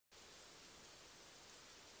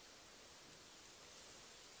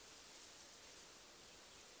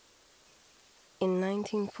In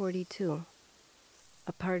 1942,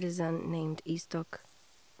 a partisan named Istok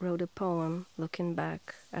wrote a poem looking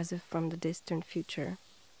back as if from the distant future,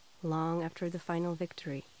 long after the final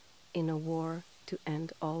victory in a war to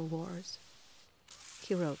end all wars.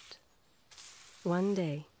 He wrote, "One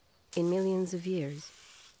day, in millions of years,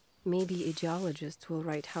 maybe a geologist will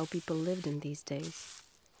write how people lived in these days.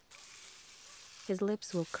 His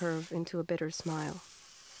lips will curve into a bitter smile.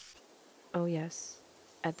 Oh yes,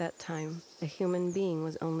 at that time, a human being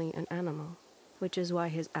was only an animal, which is why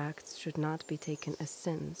his acts should not be taken as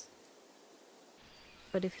sins.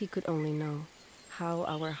 But if he could only know how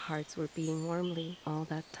our hearts were beating warmly all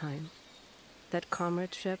that time, that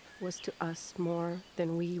comradeship was to us more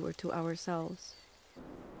than we were to ourselves,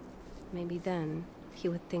 maybe then he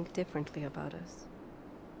would think differently about us,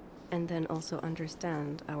 and then also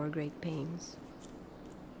understand our great pains."